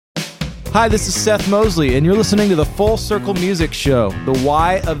Hi, this is Seth Mosley, and you're listening to the Full Circle Music Show, the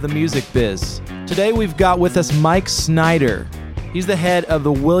why of the music biz. Today we've got with us Mike Snyder. He's the head of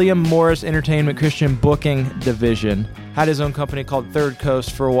the William Morris Entertainment Christian Booking Division. Had his own company called Third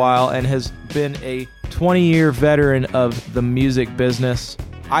Coast for a while and has been a 20-year veteran of the music business.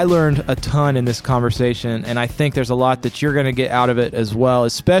 I learned a ton in this conversation, and I think there's a lot that you're going to get out of it as well,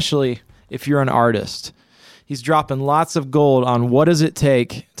 especially if you're an artist. He's dropping lots of gold on what does it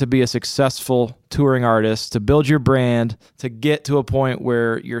take to be a successful touring artist, to build your brand, to get to a point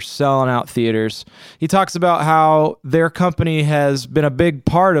where you're selling out theaters. He talks about how their company has been a big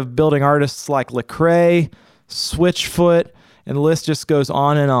part of building artists like Lecrae, Switchfoot, and the list just goes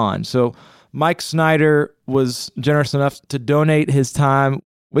on and on. So Mike Snyder was generous enough to donate his time.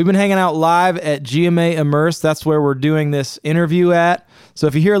 We've been hanging out live at GMA Immerse. That's where we're doing this interview at. So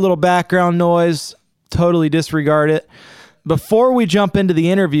if you hear a little background noise, totally disregard it. Before we jump into the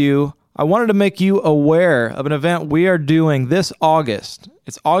interview, I wanted to make you aware of an event we are doing this August.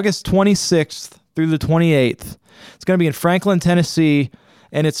 It's August 26th through the 28th. It's going to be in Franklin, Tennessee,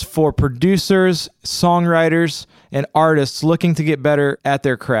 and it's for producers, songwriters, and artists looking to get better at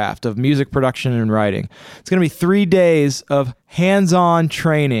their craft of music production and writing. It's going to be 3 days of hands-on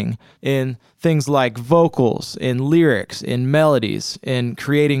training in things like vocals, in lyrics, in melodies, in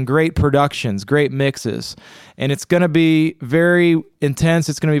creating great productions, great mixes. And it's going to be very intense.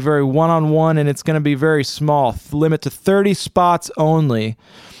 It's going to be very one-on-one, and it's going to be very small. Limit to 30 spots only.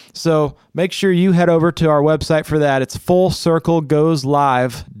 So make sure you head over to our website for that. It's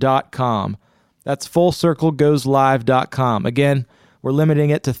fullcirclegoeslive.com. That's fullcirclegoeslive.com. Again, we're limiting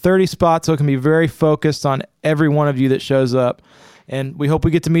it to 30 spots, so it can be very focused on every one of you that shows up. And we hope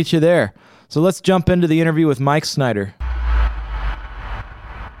we get to meet you there. So let's jump into the interview with Mike Snyder.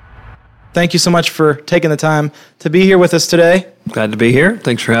 Thank you so much for taking the time to be here with us today. Glad to be here.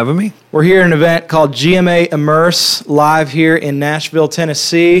 Thanks for having me. We're here at an event called GMA Immerse, live here in Nashville,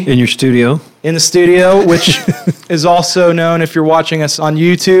 Tennessee. In your studio. In the studio, which is also known, if you're watching us on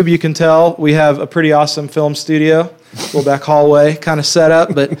YouTube, you can tell we have a pretty awesome film studio, a little back hallway kind of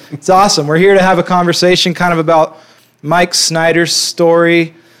setup, but it's awesome. We're here to have a conversation kind of about Mike Snyder's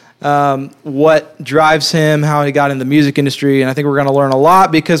story, what drives him, how he got in the music industry, and I think we're going to learn a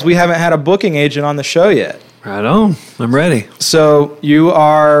lot because we haven't had a booking agent on the show yet. Right on. I'm ready. So you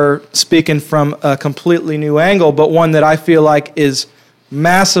are speaking from a completely new angle, but one that I feel like is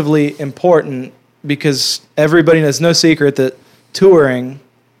massively important because everybody knows, no secret that touring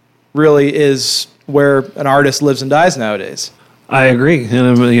really is where an artist lives and dies nowadays. I agree. And,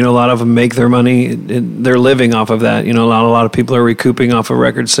 a lot of them make their money. They're living off of that. A lot of people are recouping off of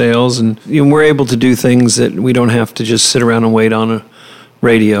record sales. And we're able to do things that we don't have to just sit around and wait on a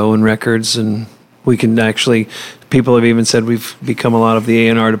radio and records. And we can actually, people have even said we've become a lot of the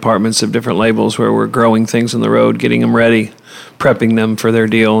A&R departments of different labels where we're growing things on the road, getting them ready, prepping them for their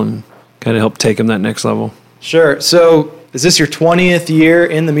deal, and kind of help take them that next level. Sure. So is this your 20th year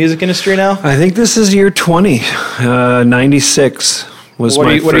in the music industry now? I think this is year 20. 96 was my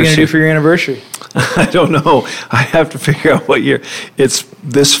first year. What are you going to do for your anniversary? I don't know. I have to figure out what year. It's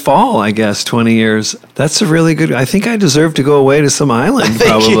this fall, I guess, 20 years. That's a really good... I think I deserve to go away to some island,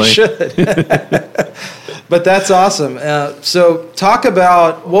 probably. I think you should. But that's awesome. So talk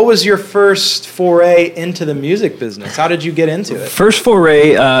about, what was your first foray into the music business? How did you get into it? First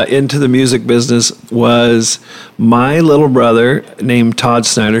foray into the music business was my little brother named Todd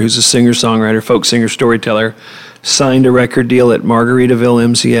Snyder, who's a singer-songwriter, folk singer, storyteller, signed a record deal at Margaritaville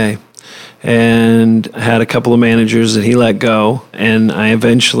MCA and had a couple of managers that he let go. And I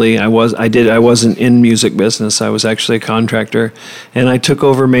wasn't in music business. I was actually a contractor. And I took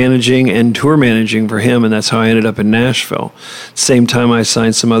over managing and tour managing for him, and that's how I ended up in Nashville. Same time I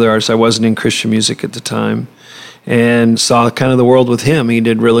signed some other artists. I wasn't in Christian music at the time. And saw kind of the world with him. He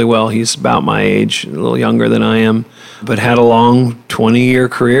did really well. He's about my age, a little younger than I am, but had a long 20-year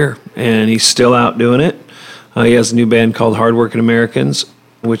career, and he's still out doing it. He has a new band called Hardworking Americans,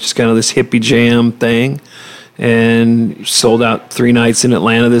 which is kind of this hippie jam thing, and sold out 3 nights in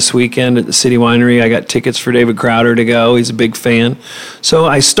Atlanta this weekend at the City Winery. I got tickets for David Crowder to go. He's a big fan. So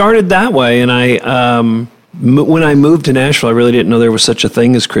I started that way, and when I moved to Nashville, I really didn't know there was such a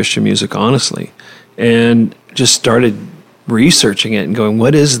thing as Christian music, honestly, and just started researching it and going,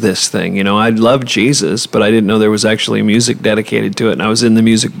 what is this thing? I love Jesus, but I didn't know there was actually music dedicated to it, and I was in the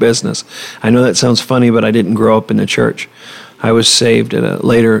music business. I know that sounds funny, but I didn't grow up in the church. I was saved at a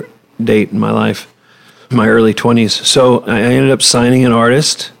later date in my life, my early 20s. So I ended up signing an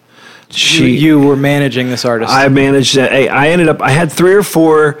artist. You were managing this artist. I managed that. I had 3 or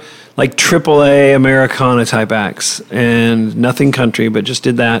 4 like AAA Americana type acts, and nothing country, but just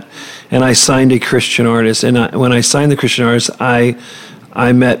did that. And I signed a Christian artist. And when I signed the Christian artist, I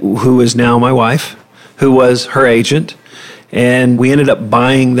met who is now my wife, who was her agent. And we ended up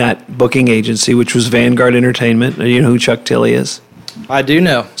buying that booking agency, which was Vanguard Entertainment. You know who Chuck Tilley is? I do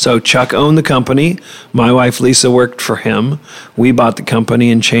know. So Chuck owned the company. My wife, Lisa, worked for him. We bought the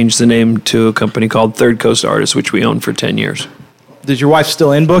company and changed the name to a company called Third Coast Artists, which we owned for 10 years. Is your wife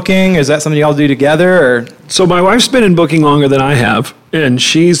still in booking? Is that something y'all do together? Or? So my wife's been in booking longer than I have, and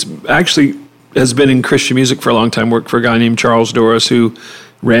she's actually has been in Christian music for a long time, worked for a guy named Charles Doris, who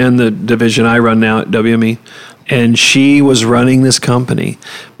ran the division I run now at WME. And she was running this company.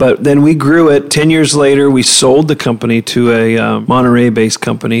 But then we grew it. 10 years later, we sold the company to a Monterey-based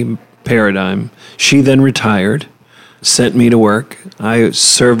company, Paradigm. She then retired, sent me to work. I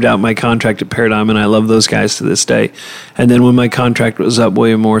served out my contract at Paradigm, and I love those guys to this day. And then when my contract was up,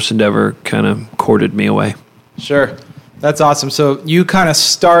 William Morris Endeavor kind of courted me away. Sure. That's awesome. So you kind of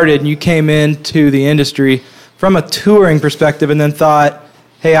started and you came into the industry from a touring perspective and then thought,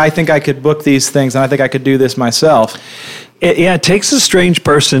 hey, I think I could book these things and I think I could do this myself. It takes a strange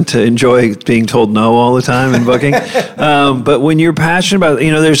person to enjoy being told no all the time in booking. But when you're passionate about,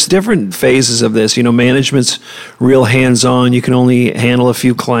 there's different phases of this. Management's real hands-on. You can only handle a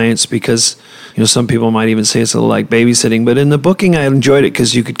few clients because, some people might even say it's a little like babysitting. But in the booking, I enjoyed it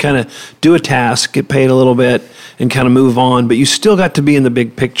because you could kind of do a task, get paid a little bit, and kind of move on. But you still got to be in the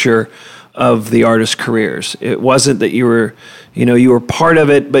big picture of the artists' careers. It wasn't that you were part of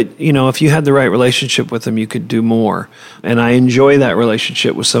it, but, if you had the right relationship with them, you could do more. And I enjoy that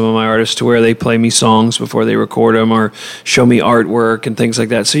relationship with some of my artists to where they play me songs before they record them or show me artwork and things like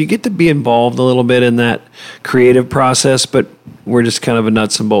that. So you get to be involved a little bit in that creative process, but we're just kind of a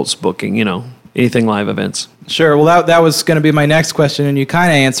nuts and bolts booking, anything live events. Sure. Well, that was going to be my next question, and you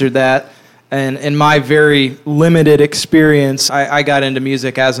kind of answered that. And in my very limited experience, I got into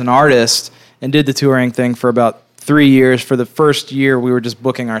music as an artist and did the touring thing for about 3 years. For the first year, we were just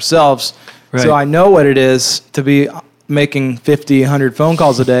booking ourselves. Right. So I know what it is to be making 50, 100 phone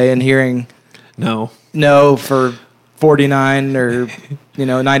calls a day and hearing no for 49 or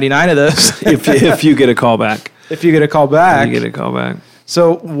 99 of those. if you get a call back. If you get a call back. You get a call back.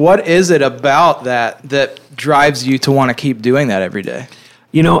 So what is it about that drives you to want to keep doing that every day?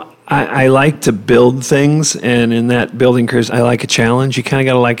 I like to build things, and in that building careers, I like a challenge. You kind of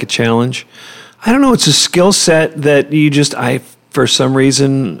got to like a challenge. I don't know. It's a skill set that for some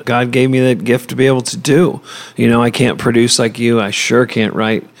reason, God gave me that gift to be able to do. I can't produce like you. I sure can't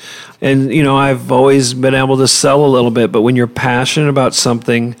write. And, I've always been able to sell a little bit, but when you're passionate about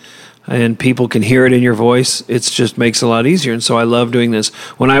something and people can hear it in your voice, it just makes it a lot easier. And so I love doing this.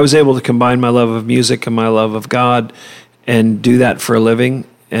 When I was able to combine my love of music and my love of God and do that for a living,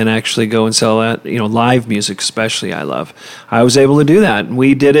 and actually go and sell that, live music especially I love. I was able to do that. And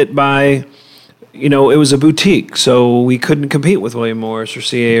we did it by, it was a boutique, so we couldn't compete with William Morris or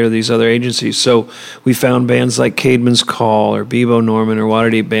CA or these other agencies. So we found bands like Caedmon's Call or Bebo Norman or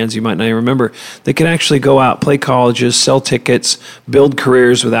Waterdeep, bands you might not even remember, that could actually go out, play colleges, sell tickets, build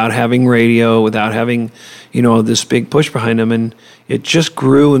careers without having radio, without having, this big push behind them. And it just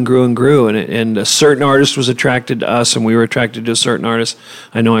grew and grew and grew. And a certain artist was attracted to us, and we were attracted to a certain artist.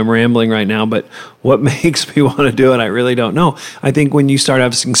 I know I'm rambling right now, but what makes me want to do it, I really don't know. I think when you start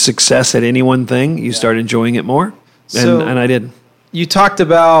having success at any one thing, you start enjoying it more. And I did. You talked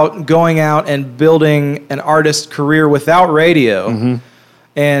about going out and building an artist career without radio. Mm-hmm.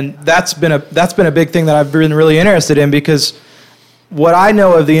 And that's been a big thing that I've been really interested in, because what I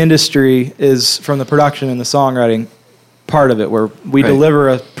know of the industry is from the production and the songwriting part of it, where we deliver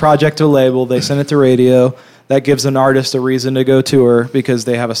a project to a label, they send it to radio, that gives an artist a reason to go tour because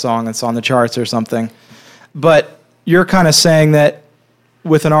they have a song that's on the charts or something. But you're kind of saying that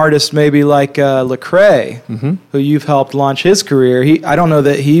with an artist maybe like Lecrae, mm-hmm. who you've helped launch his career, I don't know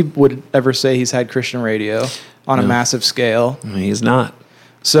that he would ever say he's had Christian radio on a massive scale. He's not.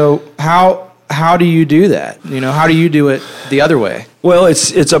 So how do you do that? How do you do it the other way? Well,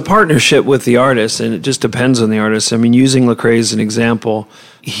 it's a partnership with the artist, and it just depends on the artist. I mean, using Lecrae as an example,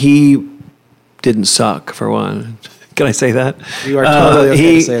 he didn't suck, for one. Can I say that? You are totally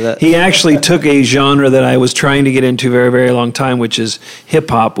okay to say that. He actually took a genre that I was trying to get into very, very long time, which is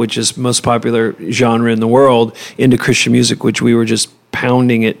hip-hop, which is the most popular genre in the world, into Christian music, which we were just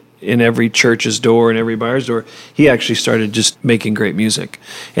pounding it in every church's door and every bar's door. He actually started just making great music,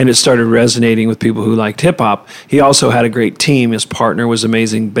 and it started resonating with people who liked hip-hop. He also had a great team. His partner was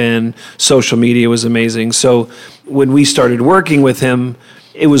amazing, Ben. Social media was amazing. So when we started working with him,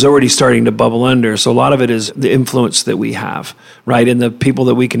 it was already starting to bubble under. So a lot of it is the influence that we have, right? And the people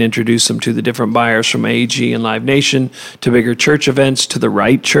that we can introduce them to, the different buyers from AEG and Live Nation to bigger church events, to the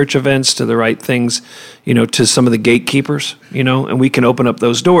right church events, to the right things, to some of the gatekeepers, and we can open up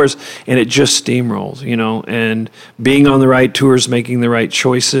those doors and it just steamrolls, and being on the right tours, making the right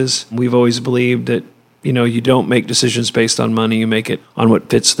choices. We've always believed that, you don't make decisions based on money. You make it on what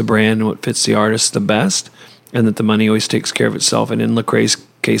fits the brand and what fits the artist the best, and that the money always takes care of itself. And in Lecrae's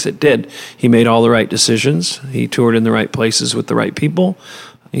case, it did. He made all the right decisions. He toured in the right places with the right people.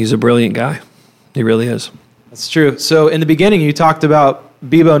 He's a brilliant guy. He really is. That's true. So in the beginning, you talked about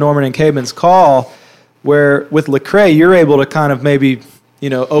Bebo, Norman, and Caedmon's Call, where with Lecrae, you're able to kind of maybe,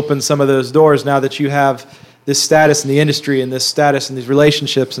 open some of those doors now that you have this status in the industry and this status in these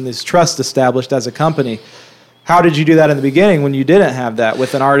relationships and this trust established as a company. How did you do that in the beginning when you didn't have that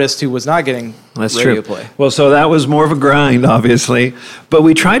with an artist who was not getting radio play? Well, so that was more of a grind, obviously. But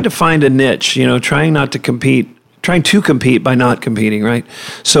we tried to find a niche, trying to compete by not competing, right?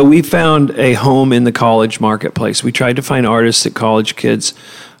 So we found a home in the college marketplace. We tried to find artists that college kids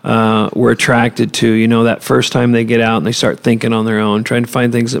were attracted to, that first time they get out and they start thinking on their own, trying to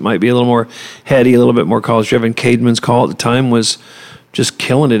find things that might be a little more heady, a little bit more college-driven. Caedmon's Call at the time was just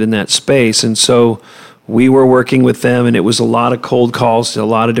killing it in that space. And so we were working with them, and it was a lot of cold calls to a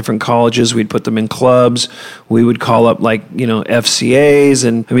lot of different colleges. We'd put them in clubs. We would call up FCAs,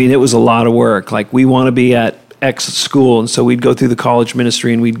 and it was a lot of work. Like, we want to be at X school, and so we'd go through the college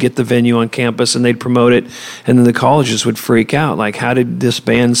ministry and we'd get the venue on campus and they'd promote it, and then the colleges would freak out, like, how did this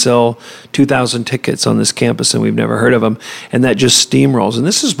band sell 2,000 tickets on this campus and we've never heard of them? And that just steamrolls. And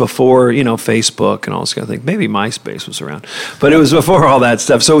this is before Facebook and all this kind of thing. Maybe MySpace was around, but it was before all that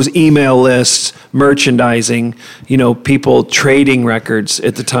stuff. So it was email lists, merchandising, people trading records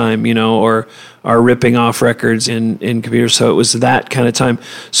at the time, or are ripping off records in computers. So it was that kind of time.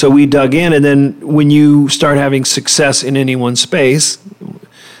 So we dug in, and then when you start having success in any one space,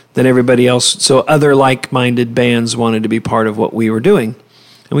 then everybody else, so other like-minded bands wanted to be part of what we were doing.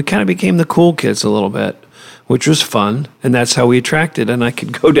 And we kind of became the cool kids a little bit, which was fun, and that's how we attracted. And I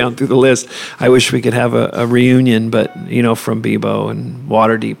could go down through the list. I wish we could have a reunion, but, from Bebo and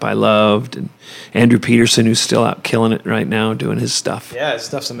Waterdeep I loved, and Andrew Peterson, who's still out killing it right now doing his stuff. Yeah, his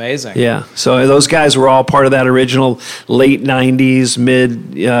stuff's amazing. Yeah, so those guys were all part of that original late 90s,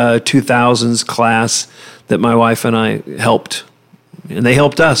 mid 2000s class that my wife and I helped, and they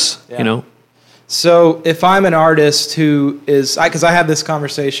helped us, So if I'm an artist who is, because I have this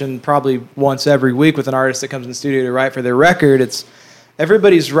conversation probably once every week with an artist that comes in the studio to write for their record, it's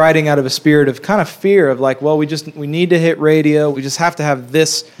everybody's writing out of a spirit of kind of fear of like, well, we need to hit radio. We just have to have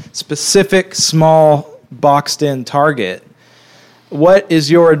this specific, small, boxed-in target. What is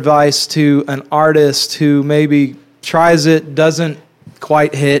your advice to an artist who maybe tries it, doesn't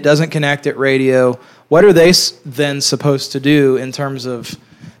quite hit, doesn't connect at radio? What are they then supposed to do in terms of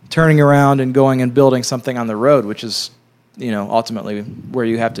turning around and going and building something on the road, which is, ultimately where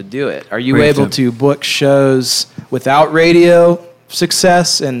you have to do it? Are you able to book shows without radio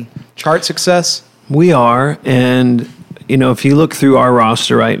success and chart success? We are, and if you look through our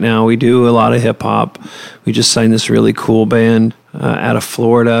roster right now, we do a lot of hip hop. We just signed this really cool band out of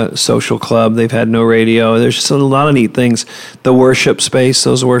Florida, Social Club. They've had no radio. There's just a lot of neat things. The worship space,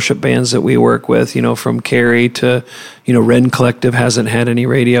 those worship bands that we work with, from Carrie to, Ren Collective hasn't had any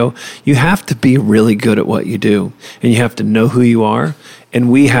radio. You have to be really good at what you do, and you have to know who you are, and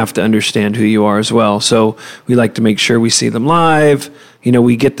we have to understand who you are as well. So we like to make sure we see them live.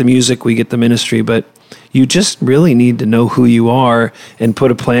 We get the music, we get the ministry, but you just really need to know who you are and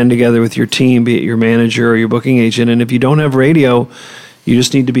put a plan together with your team, be it your manager or your booking agent. And if you don't have radio, you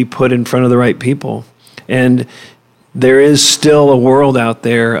just need to be put in front of the right people. And there is still a world out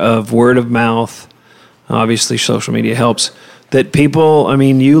there of word of mouth. Obviously, social media helps. That people,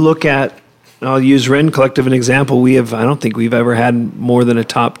 you look at, I'll use Ren Collective as an example. I don't think we've ever had more than a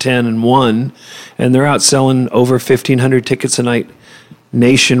top 10 and one, and they're out selling over 1,500 tickets a night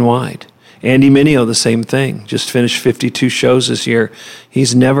nationwide. Andy Mineo, the same thing. Just finished 52 shows this year.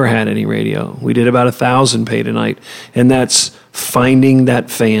 He's never had any radio. We did about 1,000 paid a night. And that's finding that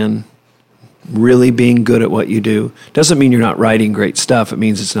fan, really being good at what you do. Doesn't mean you're not writing great stuff. It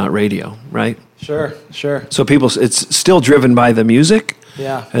means it's not radio, right? Sure. So it's still driven by the music.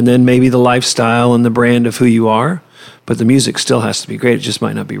 Yeah. And then maybe the lifestyle and the brand of who you are. But the music still has to be great. It just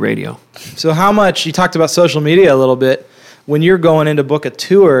might not be radio. So how much, you talked about social media a little bit. When you're going in to book a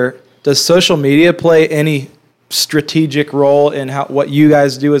tour, does social media play any strategic role in what you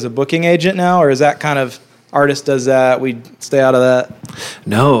guys do as a booking agent now, or is that kind of artist does that, we stay out of that?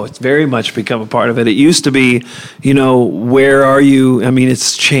 No, it's very much become a part of it. It used to be, where are you? I mean,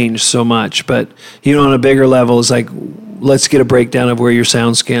 it's changed so much, but, on a bigger level, it's like, let's get a breakdown of where your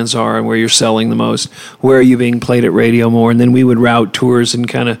sound scans are and where you're selling the most. Where are you being played at radio more? And then we would route tours and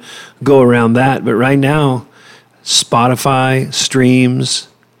kind of go around that. But right now, Spotify, streams,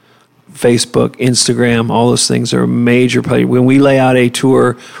 Facebook, Instagram, all those things are a major play. When we lay out a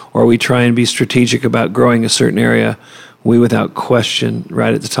tour or we try and be strategic about growing a certain area, we, without question,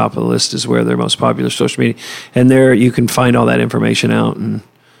 right at the top of the list is where they're most popular social media. And there you can find all that information out,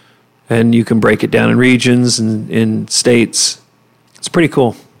 and you can break it down in regions and in states. It's pretty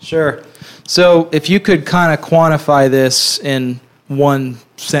cool. Sure. So if you could kind of quantify this in one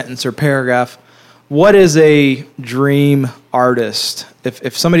sentence or paragraph, what is a dream artist?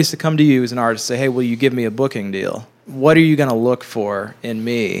 If somebody's to come to you as an artist, say, hey, will you give me a booking deal? What are you going to look for in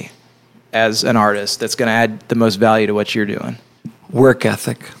me as an artist that's going to add the most value to what you're doing? Work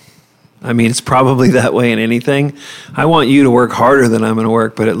ethic. I mean, it's probably that way in anything. I want you to work harder than I'm going to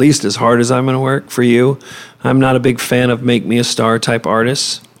work, but at least as hard as I'm going to work for you. I'm not a big fan of make me a star type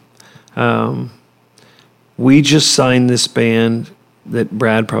artists. We just signed this band that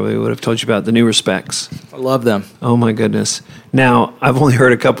Brad probably would have told you about, the New Respects. I love them. Oh my goodness. Now, I've only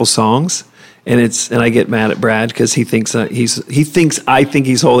heard a couple songs, and I get mad at Brad because he thinks I think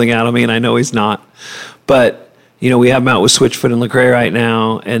he's holding out on me, and I know he's not. But we have him out with Switchfoot and Lecrae right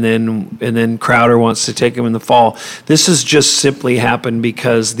now, and then Crowder wants to take him in the fall. This has just simply happened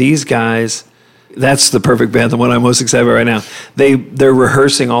because these guys, that's the perfect band, the one I'm most excited about right now. They're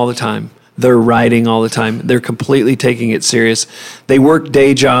rehearsing all the time. They're writing all the time. They're completely taking it serious. They work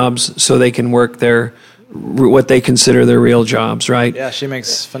day jobs so they can work what they consider their real jobs, right? Yeah, she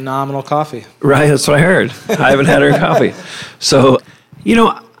makes phenomenal coffee. Right, that's what I heard. I haven't had her coffee. So,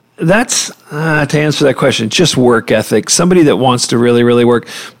 that's, to answer that question, just work ethic. Somebody that wants to really, really work.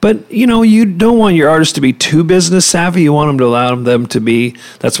 But, you don't want your artists to be too business savvy. You want them to allow them to be.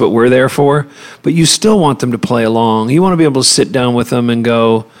 That's what we're there for. But you still want them to play along. You want to be able to sit down with them and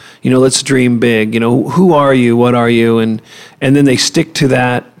go, let's dream big. Who are you? What are you? And then they stick to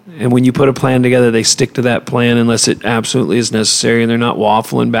that. And when you put a plan together, they stick to that plan unless it absolutely is necessary, and they're not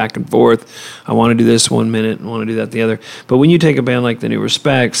waffling back and forth. I want to do this 1 minute and want to do that the other. But when you take a band like the New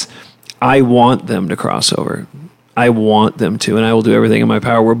Respects, I want them to cross over. I want them to, and I will do everything in my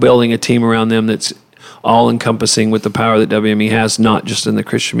power. We're building a team around them that's all-encompassing with the power that WME has, not just in the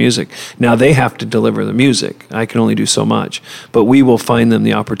Christian music. Now, they have to deliver the music. I can only do so much. But we will find them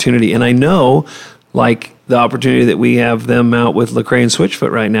the opportunity. And I know, like the opportunity that we have them out with Lecrae and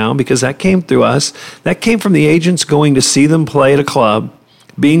Switchfoot right now, because that came through us. That came from the agents going to see them play at a club,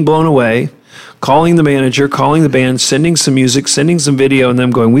 being blown away, calling the manager, calling the band, sending some music, sending some video, and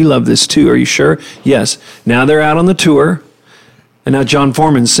them going, we love this too. Are you sure? Yes. Now they're out on the tour, and now John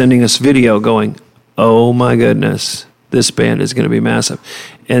Foreman's sending us video going, oh my goodness, this band is going to be massive.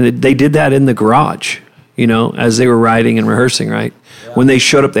 And they did that in the garage, as they were writing and rehearsing, right? Yeah. When they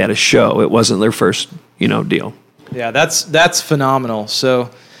showed up, they had a show. It wasn't their first, deal. Yeah, that's phenomenal. So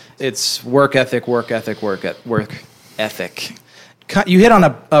it's work ethic. You hit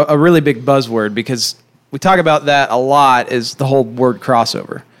on a really big buzzword, because we talk about that a lot, is the whole word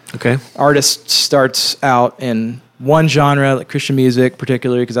crossover. Okay. Artist starts out in one genre, like Christian music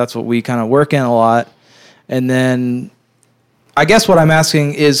particularly, because that's what we kind of work in a lot. And then I guess what I'm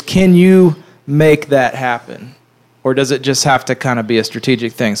asking is, can you make that happen? Or does it just have to kind of be a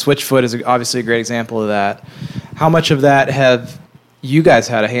strategic thing? Switchfoot is obviously a great example of that. How much of that have you guys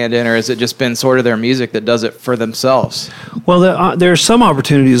had a hand in, or has it just been sort of their music that does it for themselves? Well, there are some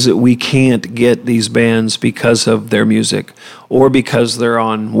opportunities that we can't get these bands because of their music, or because they're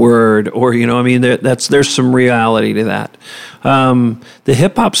on Word, or there's some reality to that. The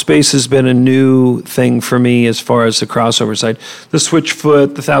hip hop space has been a new thing for me as far as the crossover side. The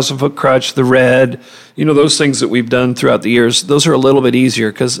Switchfoot, the 1,000-Foot Krutch, the Red, those things that we've done throughout the years. Those are a little bit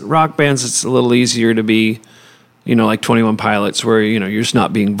easier, because rock bands, it's a little easier to be, like 21 Pilots, where, you're just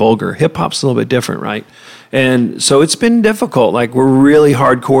not being vulgar. Hip-hop's a little bit different, right? And so it's been difficult. Like, we're really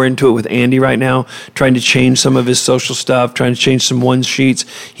hardcore into it with Andy right now, trying to change some of his social stuff, trying to change some one sheets.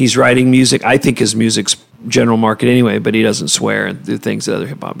 He's writing music. I think his music's general market anyway, but he doesn't swear and do things that other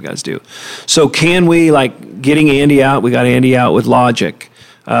hip-hop guys do. So can we, getting Andy out, we got Andy out with Logic.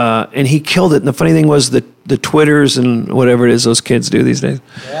 And he killed it. And the funny thing was the Twitters and whatever it is those kids do these days,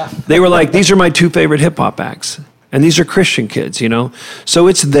 they were like, these are my two favorite hip-hop acts. And these are Christian kids, So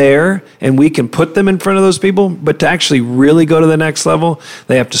it's there, and we can put them in front of those people. But to actually really go to the next level,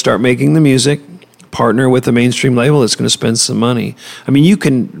 they have to start making the music, partner with a mainstream label that's going to spend some money. I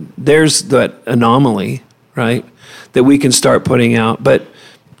mean, there's that anomaly right? That we can start putting out. But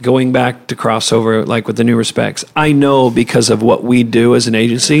going back to crossover, like with the New Respects, I know because of what we do as an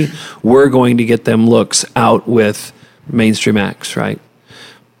agency, we're going to get them looks out with mainstream acts, right?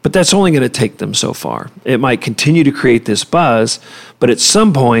 But that's only going to take them so far. It might continue to create this buzz, but at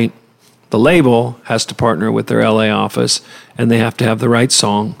some point, the label has to partner with their LA office, and they have to have the right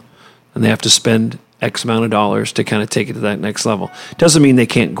song, and they have to spend X amount of dollars to kind of take it to that next level. Doesn't mean they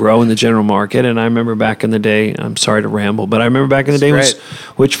can't grow in the general market. And I remember back in the day, I'm sorry to ramble, but I remember back in the day when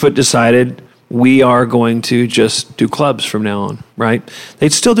Switchfoot decided we are going to just do clubs from now on, right?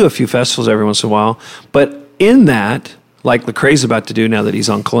 They'd still do a few festivals every once in a while, but in that, like Lecrae's about to do now that he's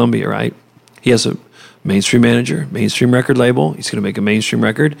on Columbia, right? He has a mainstream manager, mainstream record label. He's going to make a mainstream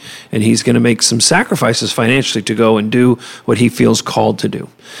record, and he's going to make some sacrifices financially to go and do what he feels called to do.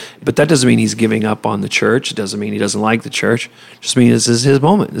 But that doesn't mean he's giving up on the church. It doesn't mean he doesn't like the church. It just means this is his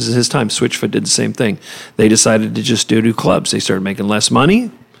moment. This is his time. Switchfoot did the same thing. They decided to just do clubs. They started making less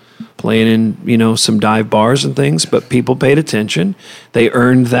money, playing in, some dive bars and things, but people paid attention. They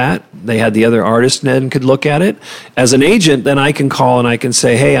earned that. They had the other artists then could look at it. As an agent, then I can call and I can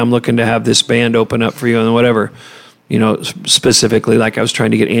say, hey, I'm looking to have this band open up for you and whatever. Specifically, like I was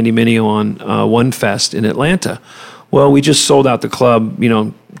trying to get Andy Mineo on One Fest in Atlanta. Well, we just sold out the club,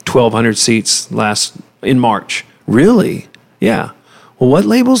 1,200 seats in March. Really? Yeah. Well, what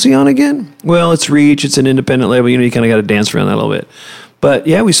label's he on again? Well, it's Reach. It's an independent label. You kind of got to dance around that a little bit. But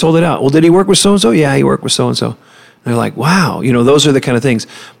yeah, we sold it out. Well, did he work with so-and-so? Yeah, he worked with so-and-so. They're like, wow, those are the kind of things.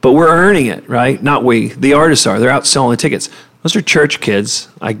 But we're earning it, right? Not we. The artists are. They're out selling the tickets. Those are church kids.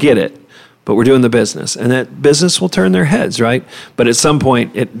 I get it. But we're doing the business. And that business will turn their heads, right? But at some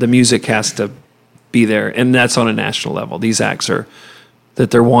point, the music has to be there. And that's on a national level. These acts are that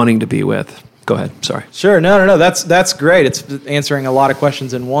they're wanting to be with. Go ahead. Sorry. Sure. No. That's great. It's answering a lot of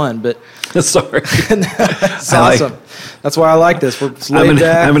questions in one. But sorry. That's awesome. That's why I like this. We're laid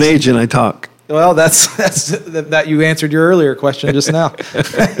back. I'm an agent. I talk. Well, that's that you answered your earlier question just now.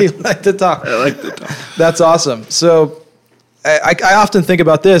 You like to talk. I like to talk. That's awesome. So I often think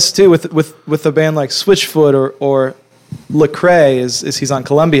about this too with a band like Switchfoot or Lecrae is he's on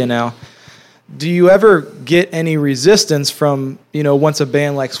Columbia now. Do you ever get any resistance from, once a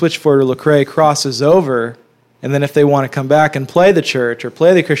band like Switchfoot or Lecrae crosses over, and then if they want to come back and play the church or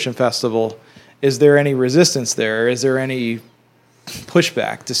play the Christian festival, is there any resistance there? Or is there any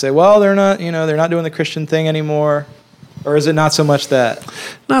pushback to say, well, they're not doing the Christian thing anymore? Or is it not so much that?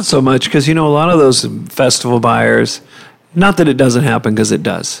 Not so much, because, a lot of those festival buyers, not that it doesn't happen, because it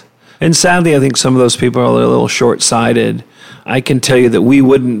does. And sadly, I think some of those people are a little short-sighted. I can tell you that we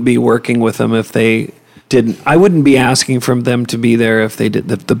wouldn't be working with them if they didn't. I wouldn't be asking for them to be there if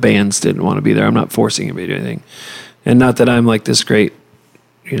the bands didn't want to be there. I'm not forcing them to do anything. And not that I'm like this great,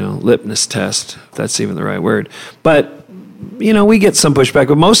 litmus test, if that's even the right word. But, we get some pushback.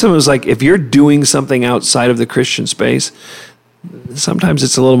 But most of it is like, if you're doing something outside of the Christian space, sometimes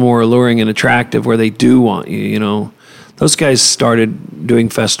it's a little more alluring and attractive where they do want you, Those guys started doing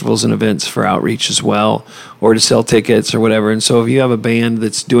festivals and events for outreach as well, or to sell tickets or whatever. And so if you have a band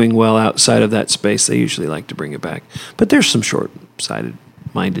that's doing well outside of that space, they usually like to bring it back. But there's some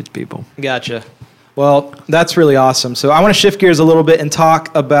short-sighted-minded people. Gotcha. Well, that's really awesome. So I want to shift gears a little bit and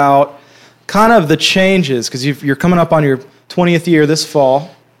talk about kind of the changes, because you're coming up on your 20th year this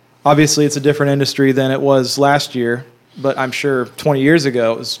fall. Obviously, it's a different industry than it was last year, but I'm sure 20 years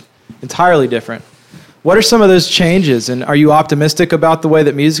ago it was entirely different. What are some of those changes, and are you optimistic about the way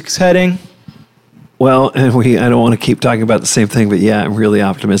that music's heading? Well, and I don't want to keep talking about the same thing, but yeah, I'm really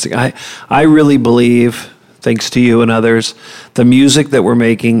optimistic. I really believe, thanks to you and others, the music that we're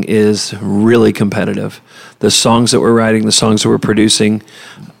making is really competitive. The songs that we're writing, the songs that we're producing,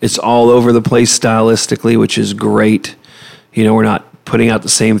 it's all over the place stylistically, which is great. We're not putting out the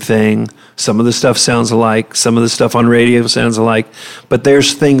same thing. Some of the stuff sounds alike. Some of the stuff on radio sounds alike. But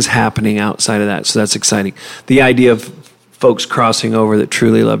there's things happening outside of that, so that's exciting. The idea of folks crossing over that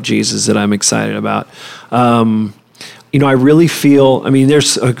truly love Jesus that I'm excited about. I really feel,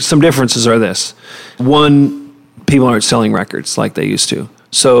 there's some differences are this. One, people aren't selling records like they used to.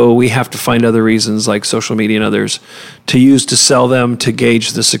 So we have to find other reasons like social media and others to use to sell them, to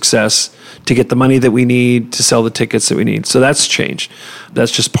gauge the success, to get the money that we need, to sell the tickets that we need. So that's changed.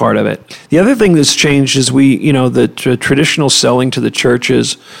 That's just part of it. The other thing that's changed is the traditional selling to the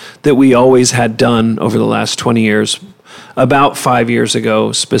churches that we always had done over the last 20 years. about 5 years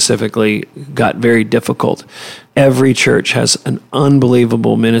ago specifically got very difficult. Every church has an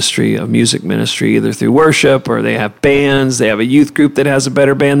unbelievable ministry of music ministry, either through worship or they have bands. They have a youth group that has a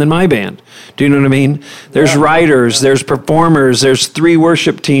better band than my band. Do you know what I mean? There's writers, there's performers, there's 3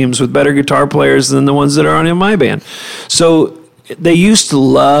 worship teams with better guitar players than the ones that are on in my band. So they used to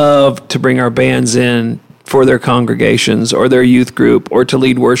love to bring our bands in for their congregations or their youth group or to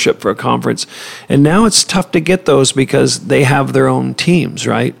lead worship for a conference. And now it's tough to get those because they have their own teams,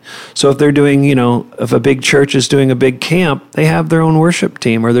 right? So if they're doing, if a big church is doing a big camp, they have their own worship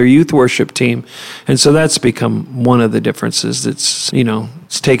team or their youth worship team. And so that's become one of the differences that's,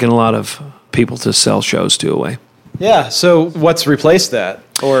 it's taken a lot of people to sell shows to away. Yeah, so what's replaced that?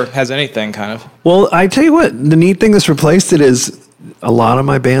 Or has anything kind of? Well, I tell you what, the neat thing that's replaced it is a lot of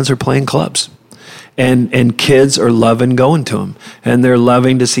my bands are playing clubs. And kids are loving going to them. And they're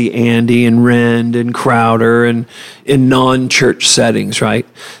loving to see Andy and Rend and Crowder and in non-church settings, right?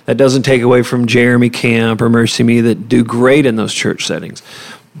 That doesn't take away from Jeremy Camp or Mercy Me that do great in those church settings.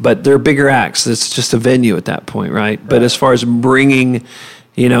 But they're bigger acts. It's just a venue at that point, right? But as far as bringing,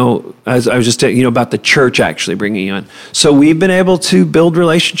 as I was just telling about the church actually bringing you in. So we've been able to build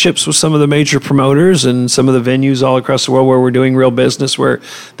relationships with some of the major promoters and some of the venues all across the world where we're doing real business, where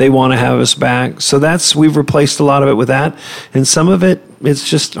they want to have us back. So we've replaced a lot of it with that. And some of it's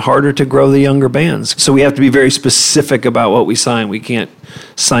just harder to grow the younger bands. So we have to be very specific about what we sign. We can't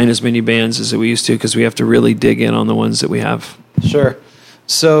sign as many bands as we used to because we have to really dig in on the ones that we have. Sure.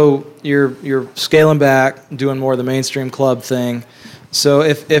 So you're scaling back, doing more of the mainstream club thing. So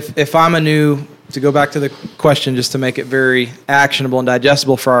if I'm to go back to the question just to make it very actionable and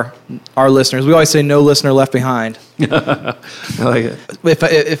digestible for our listeners, we always say no listener left behind. I like it.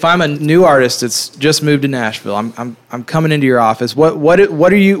 If I'm a new artist that's just moved to Nashville, I'm coming into your office. What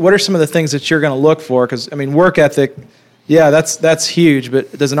are some of the things that you're going to look for? Because work ethic, yeah, that's huge.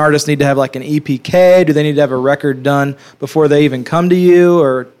 But does an artist need to have like an EPK? Do they need to have a record done before they even come to you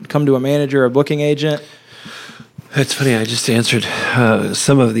or come to a manager or a booking agent? It's funny, I just answered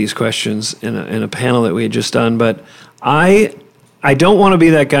some of these questions in a panel that we had just done, but I don't want to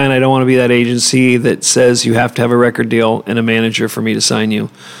be that guy and I don't want to be that agency that says you have to have a record deal and a manager for me to sign you.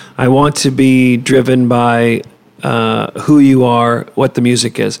 I want to be driven by who you are, what the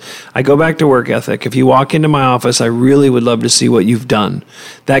music is. I go back to work ethic. If you walk into my office, I really would love to see what you've done.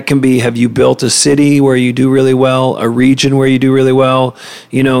 That can be, have you built a city where you do really well, a region where you do really well?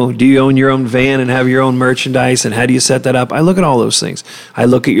 Do you own your own van and have your own merchandise, and how do you set that up? I look at all those things. I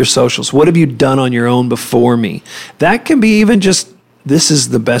look at your socials. What have you done on your own before me? That can be even just, this is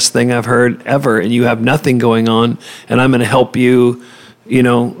the best thing I've heard ever, and you have nothing going on, and I'm going to help you,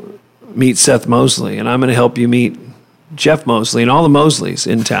 meet Seth Mosley, and I'm going to help you meet Jeff Mosley and all the Mosleys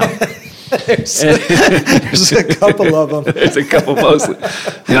in town. There's a couple of them. There's a couple Mosley.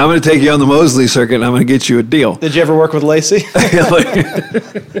 I'm going to take you on the Mosley circuit, and I'm going to get you a deal. Did you ever work with Lacey?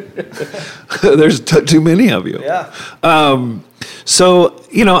 There's too many of you. Yeah. So,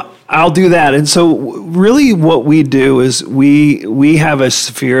 I'll do that. And so really what we do is we have a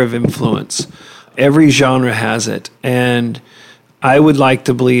sphere of influence. Every genre has it. And I would like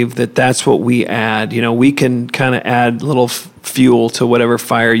to believe that that's what we add. We can kind of add little fuel to whatever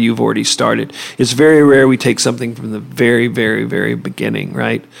fire you've already started. It's very rare we take something from the very, very, very beginning,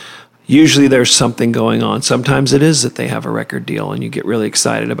 right? Usually there's something going on. Sometimes it is that they have a record deal and you get really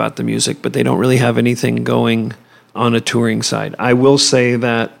excited about the music, but they don't really have anything going on a touring side. I will say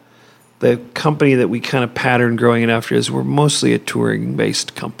that the company that we kind of pattern growing it after is we're mostly a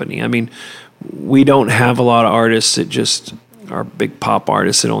touring-based company. I mean, we don't have a lot of artists that just are big pop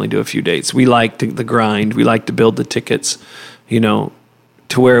artists that only do a few dates. We like the grind. We like to build the tickets,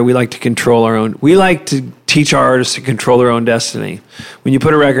 to where we like to control our own. We like to teach our artists to control their own destiny. When you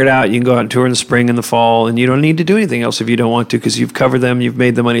put a record out, you can go out and tour in the spring and the fall, and you don't need to do anything else if you don't want to, because you've covered them, you've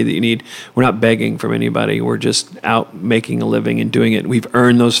made the money that you need. We're not begging from anybody. We're just out making a living and doing it. We've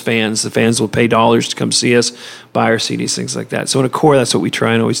earned those fans. The fans will pay dollars to come see us, buy our CDs, things like that. So in a core, that's what we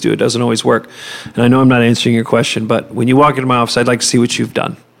try and always do. It doesn't always work. And I know I'm not answering your question, but when you walk into my office, I'd like to see what you've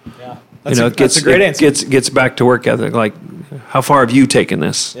done. Yeah, that's a great answer. It gets back to work ethic. Like, how far have you taken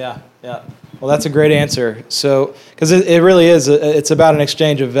this? Yeah. Well, that's a great answer. So, because it really is, it's about an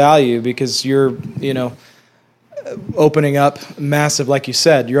exchange of value, because you're, opening up massive, like you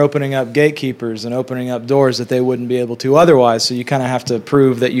said, you're opening up gatekeepers and opening up doors that they wouldn't be able to otherwise. So you kind of have to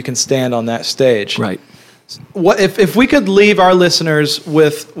prove that you can stand on that stage. Right. What if we could leave our listeners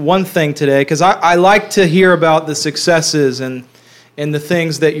with one thing today, because I like to hear about the successes and and the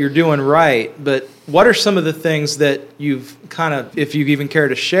things that you're doing right, but what are some of the things that you've kind of, if you even care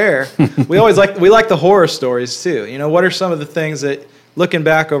to share? we like the horror stories too. You know, what are some of the things that, looking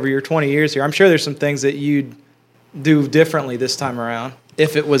back over your 20 years here, I'm sure there's some things that you'd do differently this time around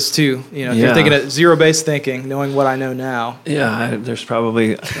if it was to, you know, if you're thinking of zero-based thinking, knowing what I know now. Yeah, there's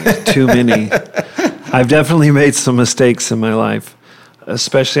probably too many. I've definitely made some mistakes in my life,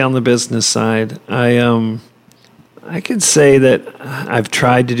 especially on the business side. I could say that I've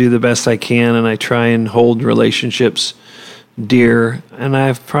tried to do the best I can, and I try and hold relationships dear, and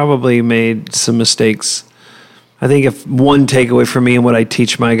I've probably made some mistakes. I think if one takeaway for me and what I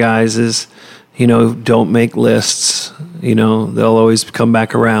teach my guys is, you know, don't make lists. You know, they'll always come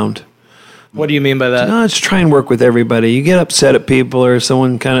back around. What do you mean by that? No, just try and work with everybody. You get upset at people or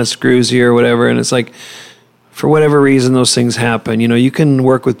someone kind of screws you or whatever, and it's like, for whatever reason, those things happen. You know, you can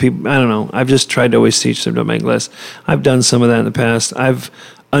work with people. I don't know. I've just tried to always teach them to make lists. I've done some of that in the past. I've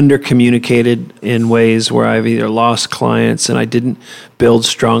under-communicated in ways where I've either lost clients and I didn't build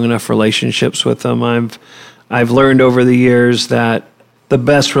strong enough relationships with them. I've learned over the years that the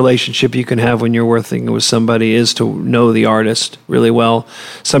best relationship you can have when you're working with somebody is to know the artist really well.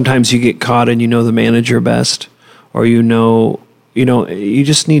 Sometimes you get caught and you know the manager best, or you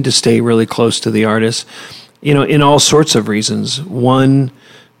just need to stay really close to the artist. You know, in all sorts of reasons. One,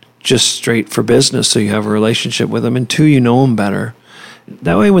 just straight for business, so you have a relationship with them, and two, you know them better.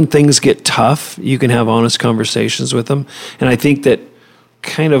 That way, when things get tough, you can have honest conversations with them. And I think that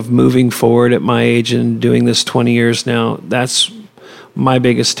kind of moving forward at my age and doing this 20 years now, that's my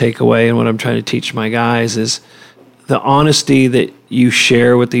biggest takeaway, and what I'm trying to teach my guys is the honesty that you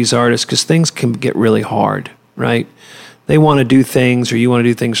share with these artists, because things can get really hard, right? They want to do things, or you want to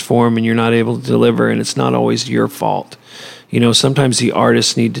do things for them, and you're not able to deliver, and it's not always your fault. You know, sometimes the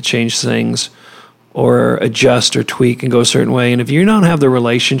artists need to change things or adjust or tweak and go a certain way. And if you don't have the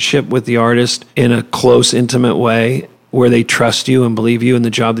relationship with the artist in a close, intimate way where they trust you and believe you in the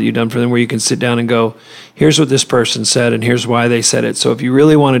job that you've done for them, where you can sit down and go, here's what this person said and here's why they said it. So if you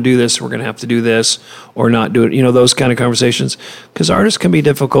really want to do this, we're going to have to do this or not do it. You know, those kind of conversations. Because artists can be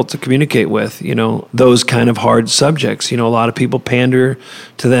difficult to communicate with, you know, those kind of hard subjects. You know, a lot of people pander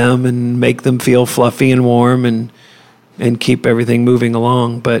to them and make them feel fluffy and warm and keep everything moving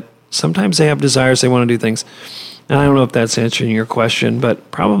along. But sometimes they have desires, they want to do things. And I don't know if that's answering your question, but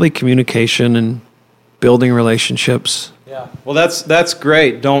probably communication and building relationships. Yeah. Well, that's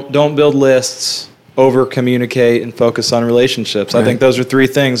great. Don't build lists, over communicate, and focus on relationships. Right. I think those are three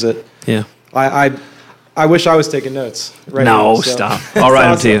things that I wish I was taking notes. Right no, now, so. Stop. I'll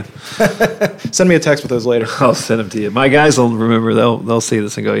write them to you. Send me a text with those later. I'll send them to you. My guys will remember. They'll see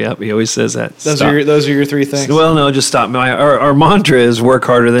this and go, yep, he always says that. Those are your three things? Well, no, just stop. Our mantra is work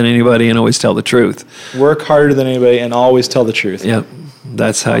harder than anybody and always tell the truth. Work harder than anybody and always tell the truth. Yep.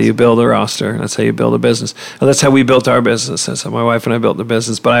 That's how you build a roster. That's how you build a business. Well, that's how we built our business. That's how my wife and I built the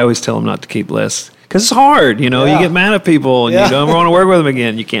business. But I always tell them not to keep lists because it's hard. You know, you get mad at people and you don't want to work with them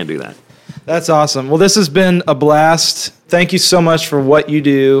again. You can't do that. That's awesome. Well, this has been a blast. Thank you so much for what you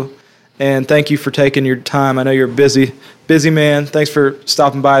do, and thank you for taking your time. I know you're a busy man. Thanks for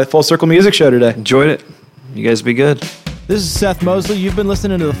stopping by the Full Circle Music Show today. Enjoyed it. You guys be good. This is Seth Mosley. You've been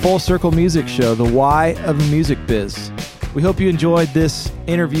listening to the Full Circle Music Show, the why of the music biz. We hope you enjoyed this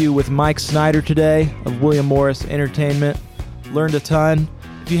interview with Mike Snyder today of William Morris Entertainment. Learned a ton.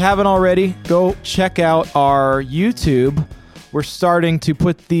 If you haven't already, go check out our YouTube. We're starting to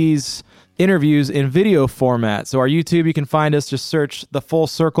put these interviews in video format. So our YouTube, you can find us, just search the Full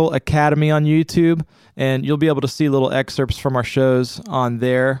Circle Academy on YouTube, and you'll be able to see little excerpts from our shows on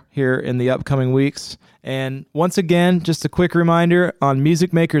there here in the upcoming weeks. And once again, just a quick reminder on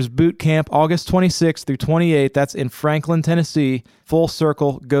Music Makers Boot Camp, August 26th through 28th. That's in Franklin, Tennessee.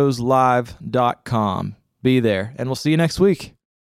 FullCircleGoesLive.com. Be there, and we'll see you next week.